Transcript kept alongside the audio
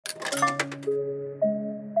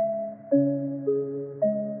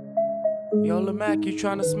the Mac, you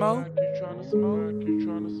tryna smoke?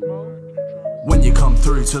 When you come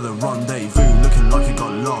through to the rendezvous, looking like you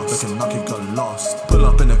got lost, Pull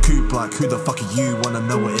up in a coupe like, who the fuck are you? Wanna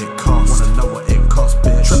know what it costs?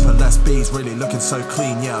 Bitch. Triple SB's really looking so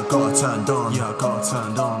clean, yeah, I got her turned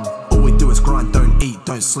on. All we do is grind, don't eat,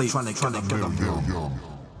 don't sleep, trying to get a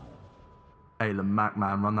Hey, the Mac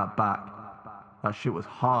man, run that back. That shit was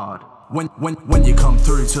hard. When you come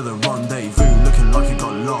through to the rendezvous, looking like you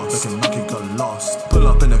got lost, Pull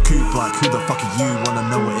up in a coupe like, who the fuck are you? Wanna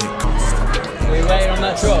know what it costs? Are we waiting on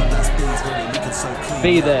that drop?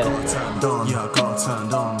 Be there. Yeah, I got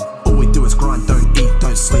turned on. All we do is grind, don't eat,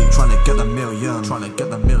 don't sleep, trying to get the million.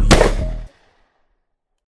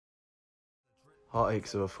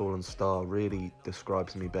 Heartaches of a Fallen Star really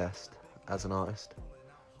describes me best as an artist,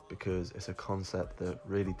 because it's a concept that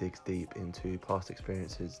really digs deep into past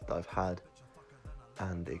experiences that I've had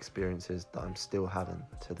and experiences that I'm still having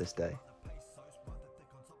to this day.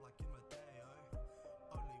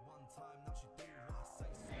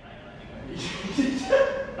 I'm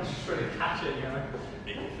just trying to catch it, you know.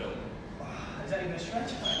 In your film. Is that even a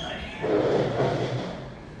stretch?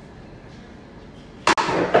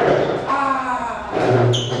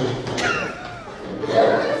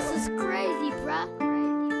 This is crazy, bruh.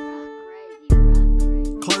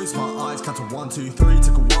 Close my eyes, count to 1, 2, 3.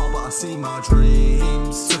 Took a while, but I see my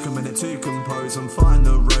dreams. Took a minute to compose and find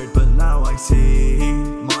the road, but now I see.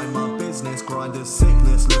 Mind my business, grinder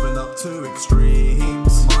sickness, living up to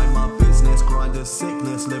extremes. Mind my business, grinder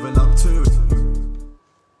sickness, living up to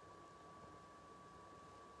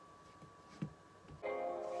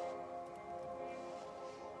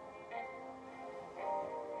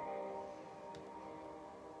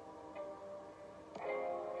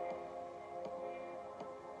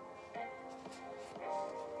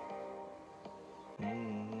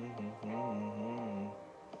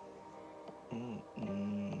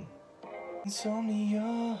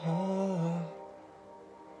Insomnia,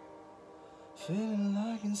 feeling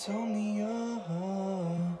like insomnia.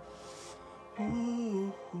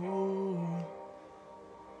 Ooh, ooh,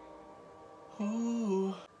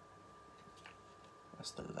 ooh.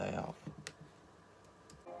 That's the layout.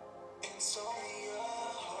 Insomnia,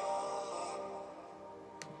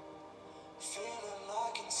 feeling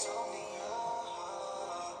like insomnia.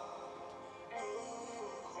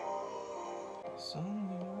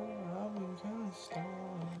 Insomnia.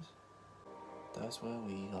 Stars. That's where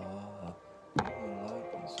we are. Feeling like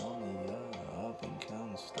insomnia. I've been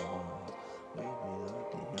counting stars. Maybe like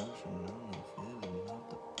the ocean, I'm not feeling like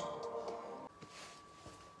the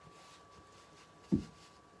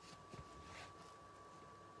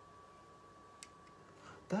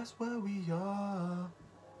That's where we are.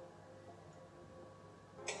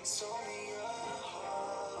 Insomnia.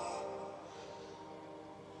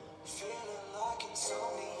 Feeling like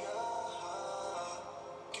insomnia.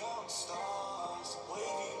 Stars,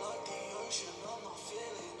 wavy like the ocean, I'm not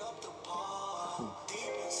filling up the bar.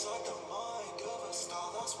 Deep inside the mind of a star,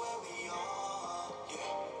 that's where we are.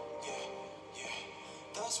 Yeah,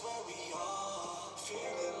 that's where we are.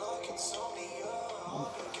 Feeling like insomnia,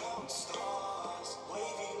 I've been counting stars.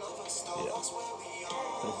 Wavy like a star, that's where we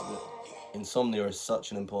are. Insomnia is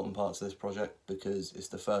such an important part to this project because it's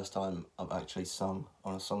the first time I've actually sung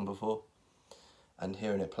on a song before, and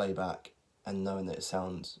hearing it play back and knowing that it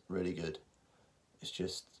sounds really good, it's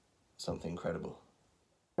just something incredible.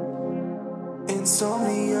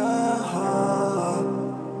 Insomnia,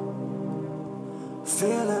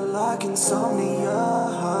 feeling like insomnia.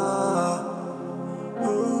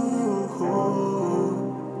 Ooh,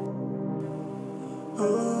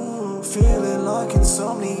 feeling like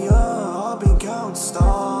insomnia. I've been counting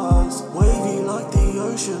stars, wavy like the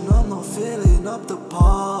ocean. I'm not filling up the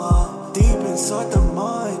par. Deep inside the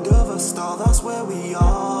mind of a star, that's where we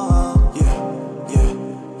are.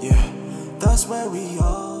 Yeah, that's where we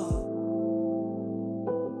are.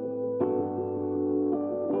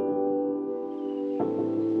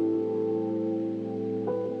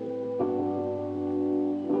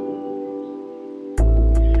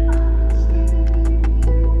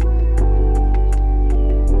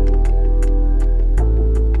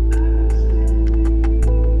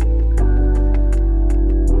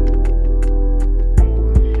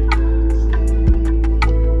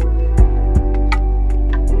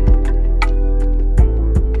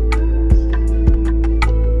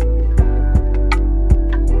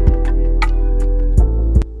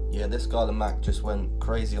 Mac just went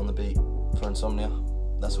crazy on the beat for Insomnia.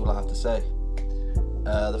 That's all I have to say.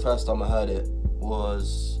 The first time I heard it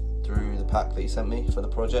was through the pack that he sent me for the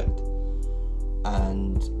project,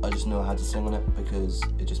 and I just knew I had to sing on it because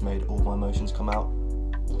it just made all my emotions come out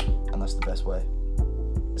and that's the best way.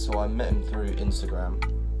 So I met him through Instagram,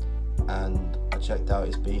 and I checked out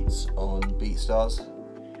his beats on BeatStars.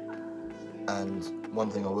 And one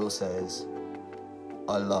thing I will say is,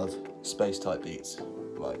 I love space type beats,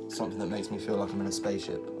 like something that makes me feel like I'm in a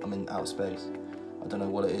spaceship, I'm in outer space. I don't know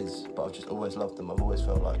what it is, but I've just always loved them. I've always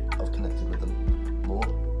felt like I've connected with them more.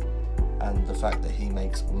 And the fact that he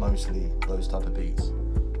makes mostly those type of beats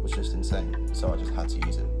was just insane, so I just had to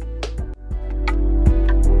use it.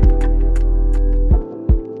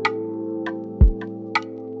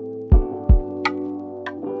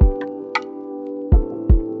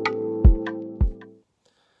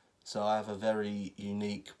 So I have a very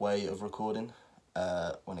unique way of recording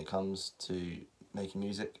when it comes to making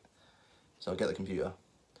music. So I get the computer,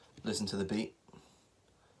 listen to the beat,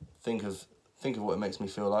 think of what it makes me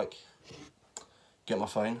feel like, get my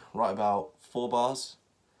phone, write about 4 bars,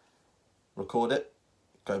 record it,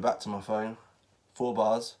 go back to my phone, 4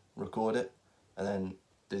 bars, record it, and then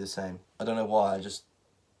do the same. I don't know why, I just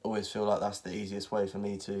always feel like that's the easiest way for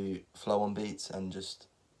me to flow on beats and just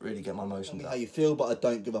really get my emotions out. How you feel, but I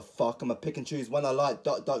don't give a fuck. I'ma pick and choose when I like.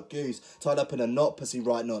 Duck goose, tied up in a knot, pussy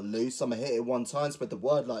right, not loose. I'ma hit it one time, spread the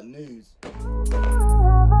word like news. I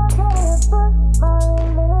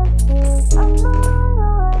know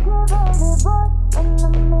I give every boy, and I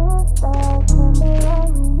miss that.